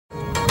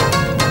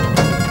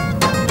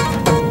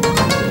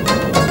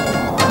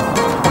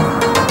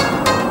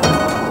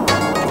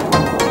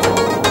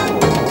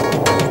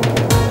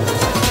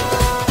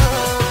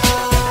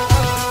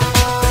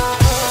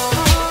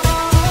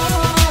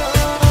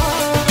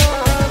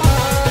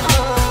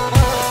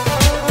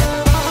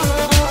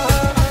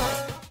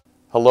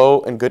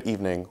Hello and good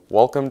evening.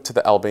 Welcome to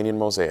the Albanian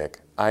Mosaic.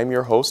 I'm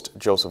your host,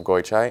 Joseph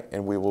Goichai,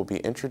 and we will be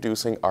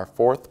introducing our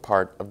fourth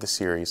part of the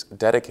series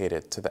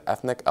dedicated to the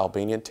ethnic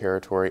Albanian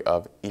territory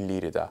of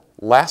Ilirida.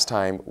 Last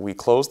time, we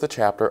closed the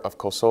chapter of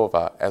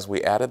Kosova as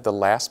we added the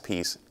last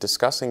piece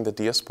discussing the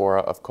diaspora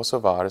of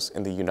Kosovars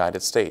in the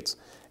United States.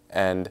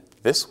 And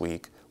this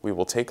week, we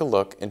will take a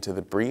look into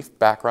the brief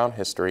background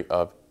history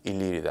of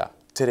Ilirida.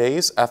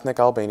 Today's ethnic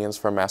Albanians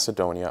from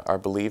Macedonia are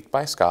believed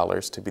by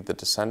scholars to be the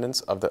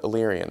descendants of the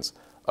Illyrians,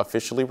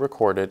 officially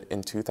recorded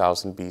in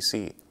 2000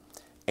 BC,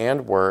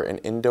 and were an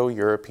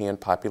Indo-European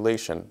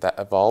population that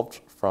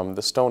evolved from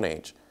the Stone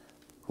Age,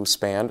 who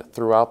spanned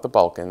throughout the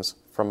Balkans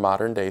from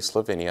modern-day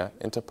Slovenia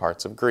into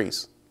parts of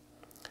Greece.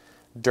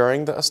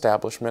 During the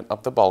establishment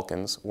of the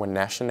Balkans, when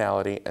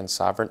nationality and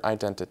sovereign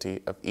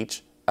identity of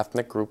each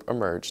ethnic group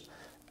emerged,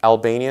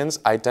 Albanians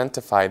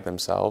identified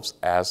themselves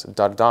as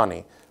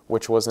Dardani,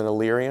 which was an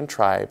Illyrian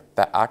tribe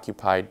that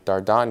occupied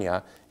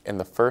Dardania in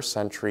the 1st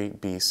century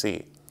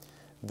BC.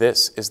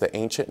 This is the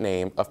ancient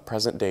name of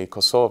present-day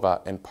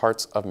Kosovo and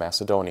parts of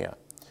Macedonia,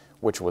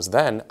 which was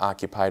then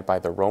occupied by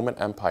the Roman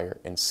Empire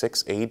in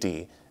 6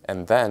 AD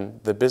and then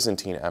the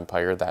Byzantine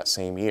Empire that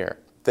same year.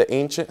 The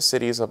ancient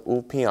cities of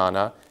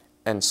Ulpiana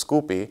and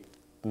Skupi,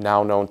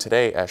 now known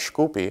today as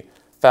Shkupi,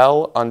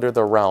 fell under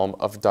the realm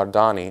of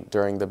Dardani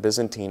during the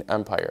Byzantine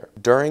Empire.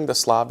 During the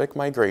Slavic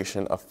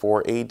migration of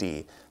 4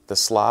 AD, the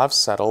Slavs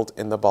settled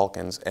in the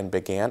Balkans and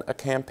began a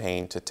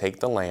campaign to take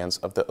the lands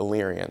of the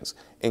Illyrians,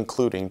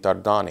 including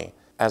Dardani.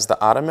 As the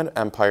Ottoman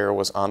Empire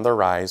was on the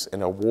rise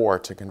in a war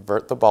to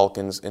convert the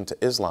Balkans into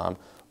Islam,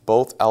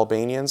 both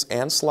Albanians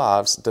and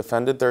Slavs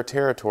defended their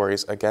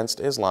territories against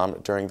Islam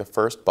during the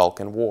First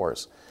Balkan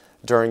Wars.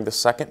 During the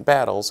second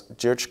battles,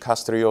 Gjirj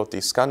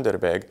Kastrioti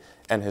Skanderbeg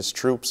and his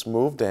troops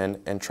moved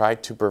in and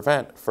tried to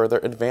prevent further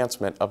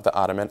advancement of the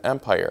Ottoman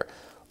Empire,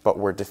 but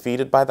were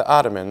defeated by the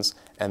Ottomans,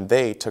 and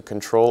they took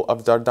control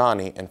of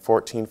Dardani in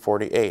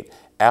 1448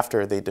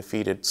 after they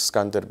defeated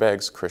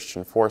Skanderbeg's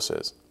Christian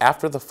forces.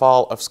 After the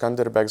fall of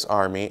Skanderbeg's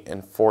army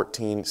in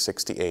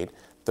 1468,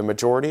 the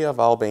majority of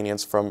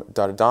Albanians from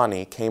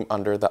Dardani came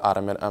under the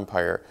Ottoman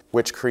Empire,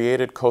 which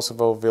created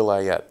Kosovo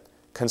Vilayet,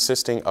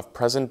 consisting of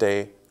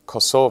present-day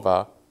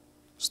Kosova,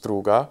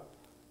 Struga,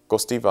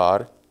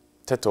 Gostivar,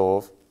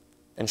 Tetov,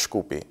 and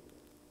Shkupi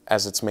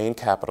as its main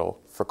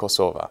capital for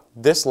Kosovo.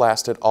 This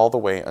lasted all the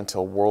way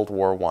until World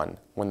War I,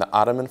 when the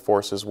Ottoman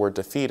forces were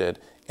defeated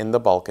in the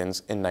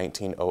Balkans in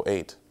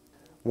 1908.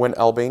 When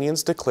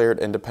Albanians declared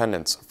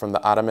independence from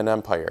the Ottoman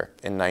Empire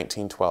in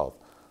 1912,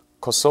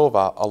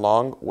 Kosovo,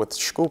 along with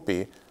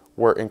Shkupi,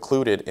 were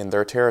included in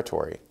their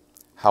territory.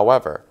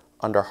 However,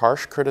 under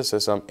harsh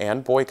criticism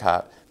and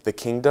boycott, the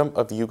Kingdom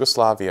of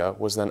Yugoslavia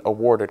was then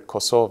awarded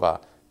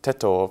Kosovo,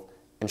 Tetov,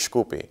 and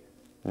Shkupi,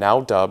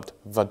 now dubbed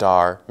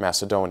Vardar,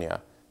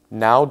 Macedonia,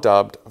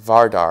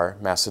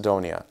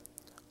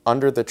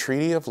 under the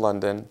Treaty of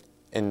London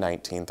in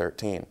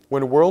 1913.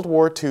 When World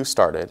War II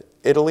started,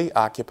 Italy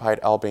occupied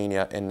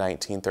Albania in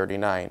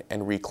 1939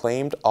 and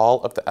reclaimed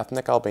all of the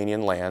ethnic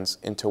Albanian lands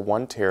into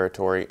one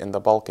territory in the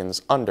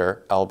Balkans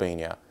under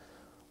Albania.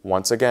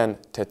 Once again,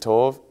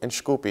 Tetov and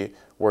Shkupi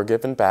were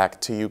given back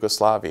to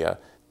Yugoslavia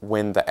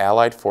when the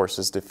Allied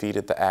forces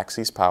defeated the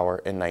Axis power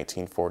in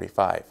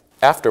 1945.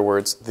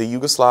 Afterwards, the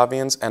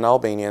Yugoslavians and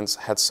Albanians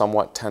had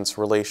somewhat tense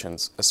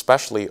relations,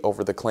 especially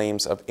over the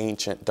claims of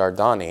ancient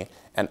Dardani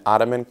and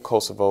Ottoman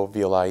Kosovo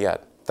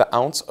Vilayet. The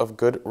ounce of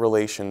good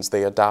relations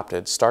they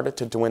adopted started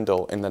to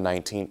dwindle in the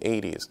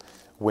 1980s,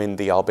 when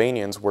the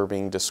Albanians were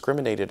being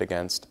discriminated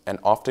against and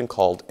often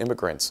called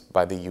immigrants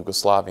by the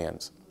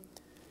Yugoslavians.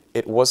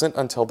 It wasn't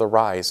until the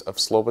rise of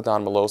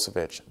Slobodan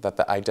Milosevic that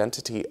the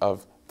identity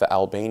of the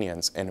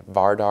Albanians in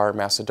Vardar,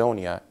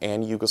 Macedonia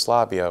and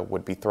Yugoslavia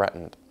would be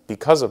threatened.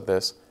 Because of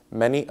this,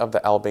 many of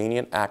the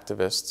Albanian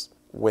activists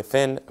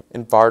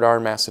in Vardar,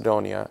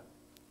 Macedonia,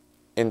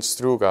 in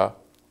Struga,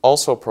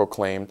 also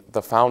proclaimed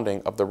the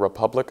founding of the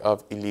Republic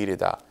of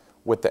Ilirida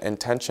with the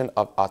intention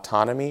of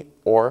autonomy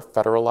or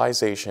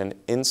federalization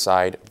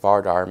inside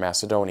Vardar,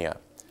 Macedonia.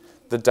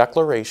 The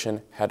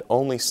declaration had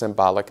only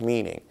symbolic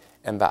meaning,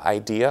 and the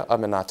idea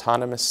of an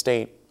autonomous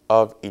state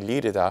of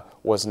Ilirida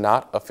was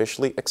not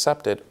officially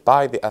accepted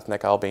by the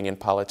ethnic Albanian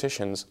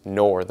politicians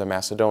nor the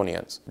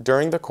Macedonians.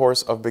 During the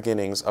course of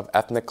beginnings of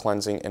ethnic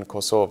cleansing in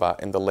Kosovo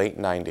in the late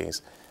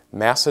 90s,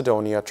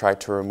 Macedonia tried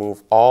to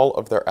remove all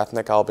of their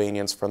ethnic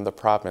Albanians from the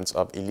province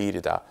of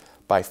Ilirida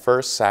by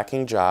first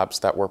sacking jobs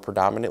that were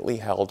predominantly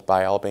held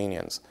by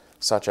Albanians,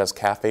 such as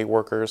cafe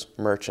workers,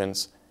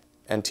 merchants,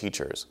 and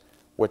teachers,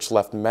 which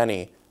left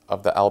many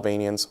of the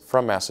Albanians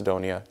from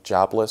Macedonia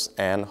jobless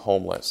and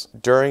homeless.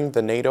 During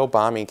the NATO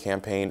bombing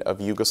campaign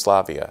of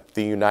Yugoslavia,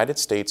 the United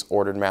States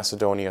ordered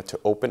Macedonia to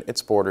open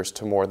its borders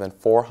to more than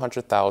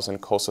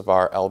 400,000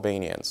 Kosovar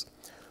Albanians,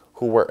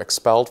 who were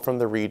expelled from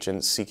the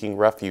region seeking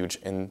refuge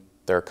in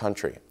their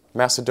country.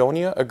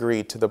 Macedonia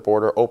agreed to the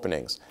border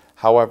openings,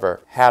 however,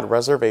 had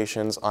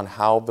reservations on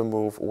how the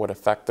move would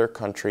affect their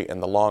country in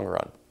the long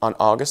run. On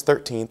August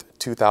 13,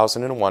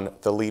 2001,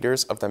 the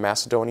leaders of the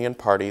Macedonian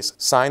parties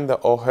signed the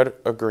Ohrid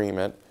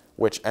Agreement,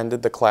 which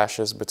ended the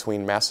clashes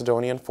between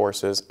Macedonian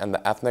forces and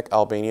the ethnic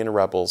Albanian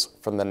rebels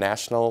from the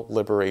National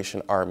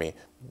Liberation Army.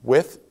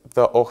 With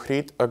the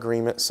Ohrid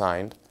Agreement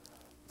signed,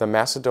 the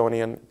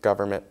Macedonian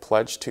government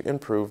pledged to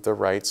improve the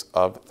rights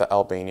of the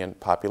Albanian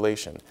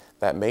population.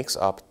 That makes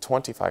up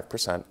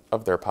 25%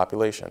 of their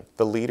population.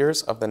 The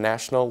leaders of the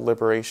National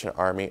Liberation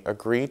Army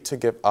agreed to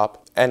give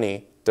up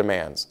any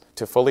demands,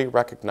 to fully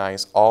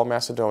recognize all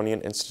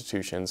Macedonian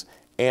institutions,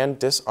 and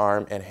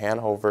disarm and hand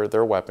over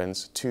their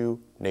weapons to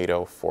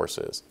NATO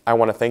forces. I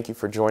want to thank you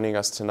for joining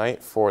us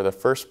tonight for the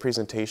first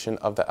presentation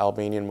of the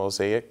Albanian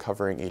Mosaic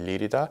covering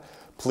Ilirida.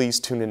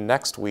 Please tune in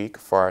next week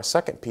for our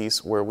second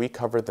piece where we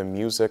cover the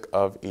music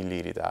of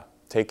Ilirida.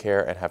 Take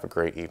care and have a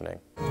great evening.